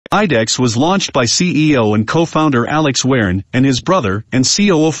Idex was launched by CEO and co-founder Alex Wearne and his brother and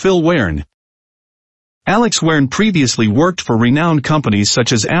COO Phil Wearne. Alex Wearne previously worked for renowned companies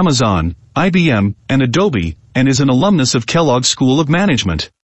such as Amazon, IBM, and Adobe, and is an alumnus of Kellogg School of Management.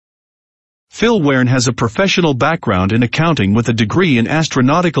 Phil Wearne has a professional background in accounting with a degree in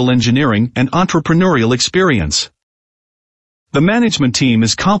astronautical engineering and entrepreneurial experience. The management team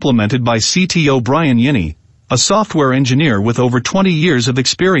is complemented by CTO Brian Yinney, a software engineer with over 20 years of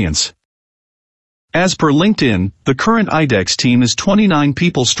experience. As per LinkedIn, the current Idex team is 29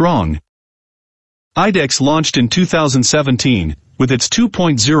 people strong. Idex launched in 2017, with its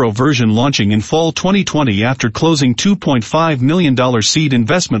 2.0 version launching in fall 2020 after closing $2.5 million seed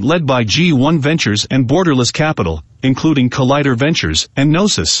investment led by G1 Ventures and Borderless Capital, including Collider Ventures and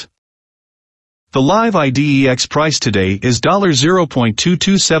Gnosis. The live IDEX price today is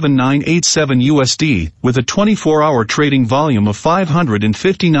 $0.227987 USD, with a 24-hour trading volume of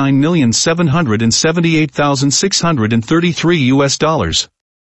 559,778,633 US dollars.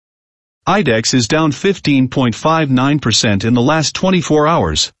 Idex is down 15.59% in the last 24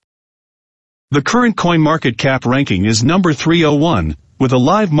 hours. The current CoinMarketCap ranking is number 301, with a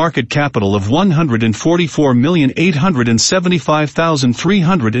live market capital of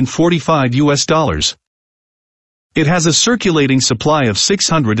 $144,875,345 US dollars. It has a circulating supply of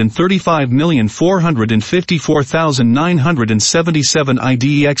 635,454,977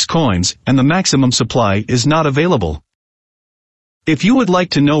 IDEX coins, and the maximum supply is not available. If you would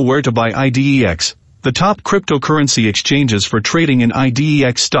like to know where to buy IDEX, the top cryptocurrency exchanges for trading in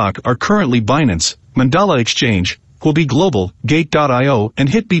IDEX stock are currently Binance, Mandala Exchange, Huobi Global, Gate.io, and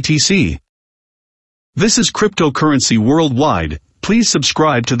HitBTC. This is Cryptocurrency Worldwide. Please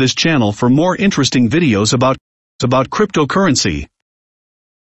subscribe to this channel for more interesting videos about cryptocurrency.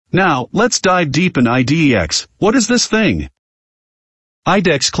 Now, let's dive deep in IDEX. What is this thing?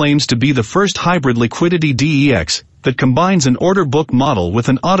 Idex claims to be the first hybrid liquidity DEX that combines an order book model with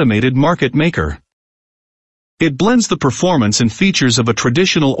an automated market maker. It blends the performance and features of a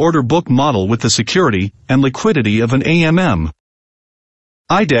traditional order book model with the security and liquidity of an AMM.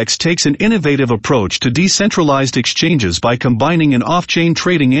 Idex takes an innovative approach to decentralized exchanges by combining an off-chain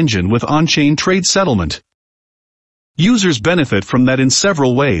trading engine with on-chain trade settlement. Users benefit from that in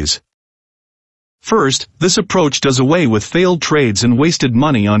several ways. First, this approach does away with failed trades and wasted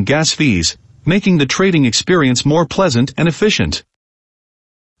money on gas fees, making the trading experience more pleasant and efficient.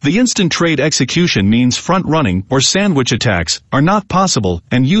 The instant trade execution means front-running or sandwich attacks are not possible,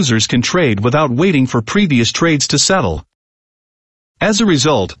 and users can trade without waiting for previous trades to settle. As a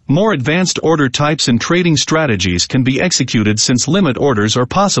result, more advanced order types and trading strategies can be executed since limit orders are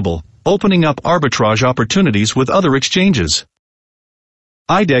possible, opening up arbitrage opportunities with other exchanges.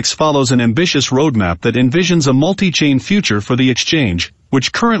 Idex follows an ambitious roadmap that envisions a multi-chain future for the exchange,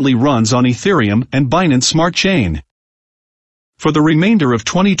 which currently runs on Ethereum and Binance Smart Chain. For the remainder of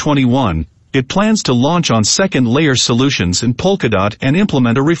 2021, it plans to launch on second-layer solutions in Polkadot and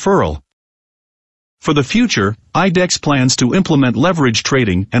implement a referral. For the future, Idex plans to implement leverage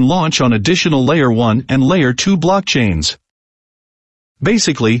trading and launch on additional Layer 1 and Layer 2 blockchains.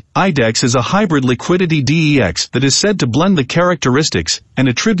 Basically, Idex is a hybrid liquidity DEX that is said to blend the characteristics and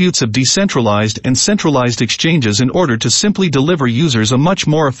attributes of decentralized and centralized exchanges in order to simply deliver users a much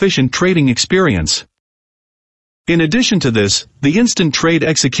more efficient trading experience. In addition to this, the instant trade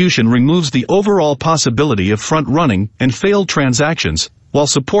execution removes the overall possibility of front-running and failed transactions, while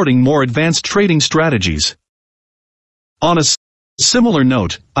supporting more advanced trading strategies. On a similar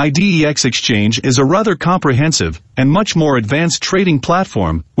note, IDEX Exchange is a rather comprehensive and much more advanced trading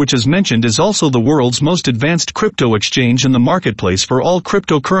platform, which as mentioned is also the world's most advanced crypto exchange in the marketplace for all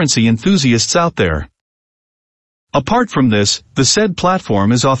cryptocurrency enthusiasts out there. Apart from this, the said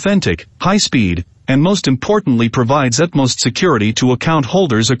platform is authentic, high-speed, and most importantly provides utmost security to account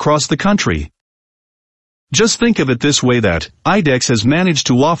holders across the country. Just think of it this way that Idex has managed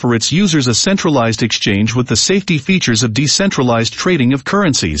to offer its users a centralized exchange with the safety features of decentralized trading of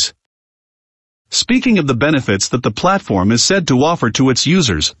currencies. Speaking of the benefits that the platform is said to offer to its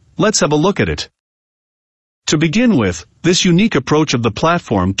users, let's have a look at it. To begin with, this unique approach of the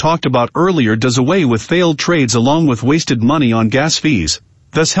platform talked about earlier does away with failed trades along with wasted money on gas fees,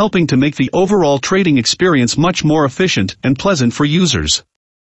 thus helping to make the overall trading experience much more efficient and pleasant for users.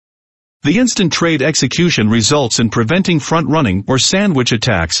 The instant trade execution results in preventing front-running or sandwich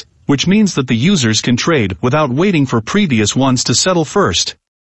attacks, which means that the users can trade without waiting for previous ones to settle first.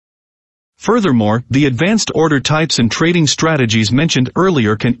 Furthermore, the advanced order types and trading strategies mentioned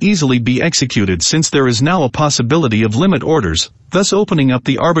earlier can easily be executed since there is now a possibility of limit orders, thus opening up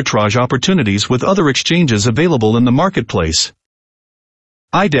the arbitrage opportunities with other exchanges available in the marketplace.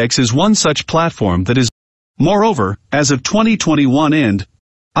 Idex is one such platform that is. Moreover, as of 2021 end,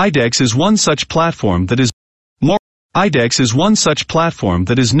 Idex is one such platform that is. Idex is one such platform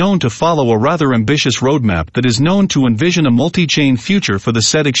that is known to follow a rather ambitious roadmap that is known to envision a multi-chain future for the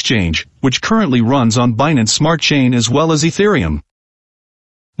said exchange, which currently runs on Binance Smart Chain as well as Ethereum.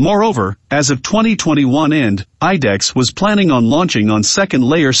 Moreover, as of 2021 end, Idex was planning on launching on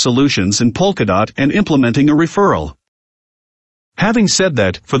second-layer solutions in Polkadot and implementing a referral. Having said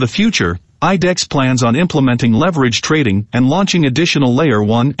that, for the future, Idex plans on implementing leverage trading and launching additional Layer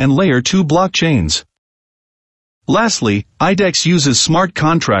 1 and Layer 2 blockchains. Lastly, Idex uses smart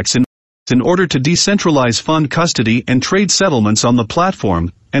contracts in order to decentralize fund custody and trade settlements on the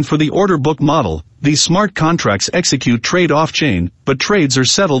platform, and for the order book model, these smart contracts execute trade off-chain, but trades are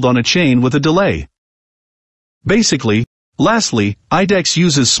settled on a chain with a delay. Lastly, Idex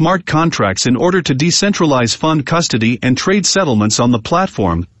uses smart contracts in order to decentralize fund custody and trade settlements on the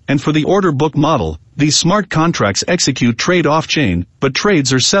platform, and for the order book model, these smart contracts execute trade off-chain, but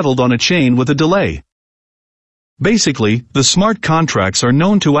trades are settled on a chain with a delay. Basically, the smart contracts are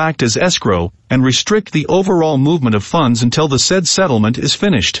known to act as escrow and restrict the overall movement of funds until the said settlement is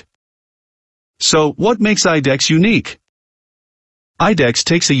finished. So, what makes Idex unique? Idex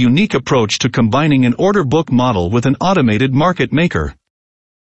takes a unique approach to combining an order book model with an automated market maker.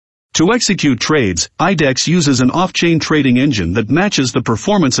 To execute trades, Idex uses an off-chain trading engine that matches the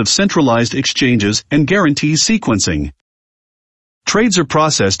performance of centralized exchanges and guarantees sequencing. Trades are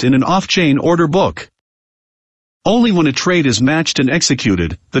processed in an off-chain order book. Only when a trade is matched and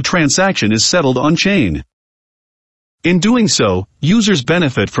executed, the transaction is settled on-chain. In doing so, users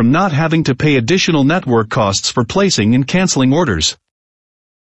benefit from not having to pay additional network costs for placing and canceling orders.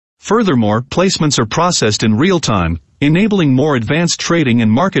 Furthermore, placements are processed in real time, enabling more advanced trading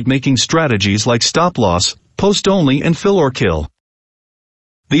and market-making strategies like stop-loss, post-only and fill or kill.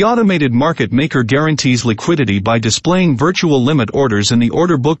 The automated market maker guarantees liquidity by displaying virtual limit orders in the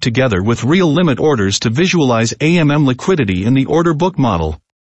order book together with real limit orders to visualize AMM liquidity in the order book model.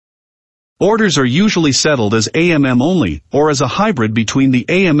 Orders are usually settled as AMM only, or as a hybrid between the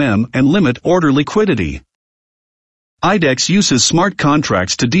AMM and limit order liquidity. Idex uses smart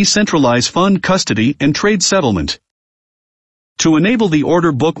contracts to decentralize fund custody and trade settlement. To enable the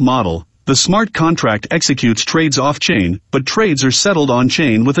order book model, the smart contract executes trades off-chain, but trades are settled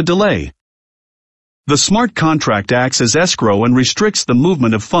on-chain with a delay. The smart contract acts as escrow and restricts the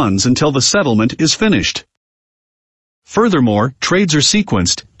movement of funds until the settlement is finished. Furthermore, trades are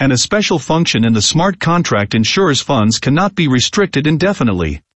sequenced, and a special function in the smart contract ensures funds cannot be restricted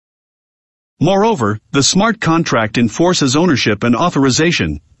indefinitely. Moreover, the smart contract enforces ownership and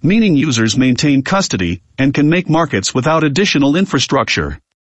authorization, meaning users maintain custody and can make markets without additional infrastructure.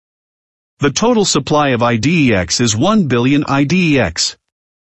 The total supply of IDEX is 1 billion IDEX.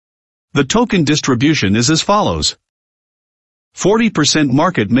 The token distribution is as follows. 40%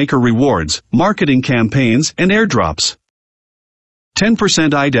 market maker rewards, marketing campaigns and airdrops. 10%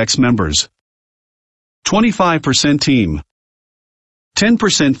 Idex members. 25% team.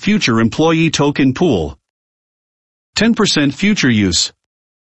 10% future employee token pool. 10% future use.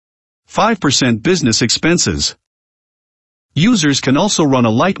 5% business expenses. Users can also run a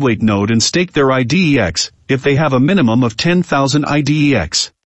lightweight node and stake their IDEX, if they have a minimum of 10,000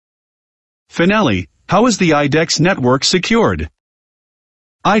 IDEX. Finale, how is the Idex network secured?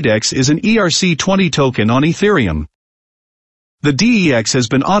 Idex is an ERC20 token on Ethereum. The DEX has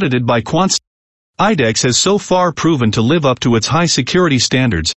been audited by Quant. Idex has so far proven to live up to its high security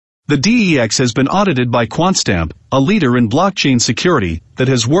standards. The DEX has been audited by Quantstamp, a leader in blockchain security, that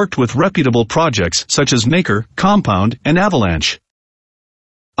has worked with reputable projects such as Maker, Compound, and Avalanche.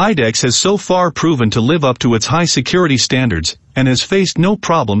 Idex has so far proven to live up to its high security standards, and has faced no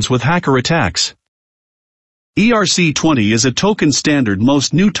problems with hacker attacks. ERC20 is a token standard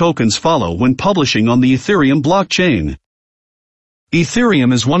most new tokens follow when publishing on the Ethereum blockchain.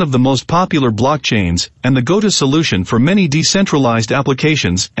 Ethereum is one of the most popular blockchains, and the go-to solution for many decentralized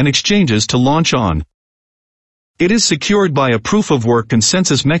applications and exchanges to launch on. It is secured by a proof-of-work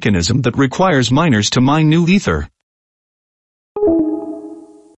consensus mechanism that requires miners to mine new Ether.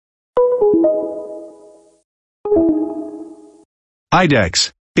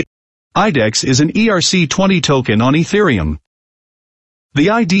 Idex. Idex is an ERC20 token on Ethereum. The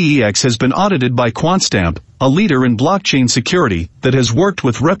IDEX has been audited by Quantstamp, a leader in blockchain security that has worked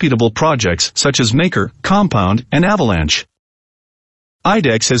with reputable projects such as Maker, Compound, and Avalanche.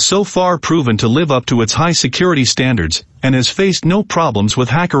 Idex has so far proven to live up to its high security standards, and has faced no problems with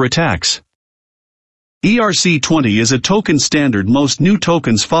hacker attacks. ERC20 is a token standard most new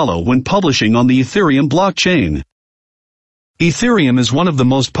tokens follow when publishing on the Ethereum blockchain. Ethereum is one of the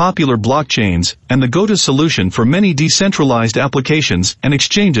most popular blockchains and the go-to solution for many decentralized applications and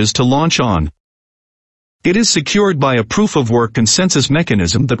exchanges to launch on. It is secured by a proof-of-work consensus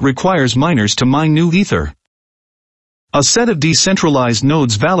mechanism that requires miners to mine new Ether. A set of decentralized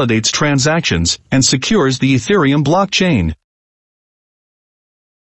nodes validates transactions and secures the Ethereum blockchain.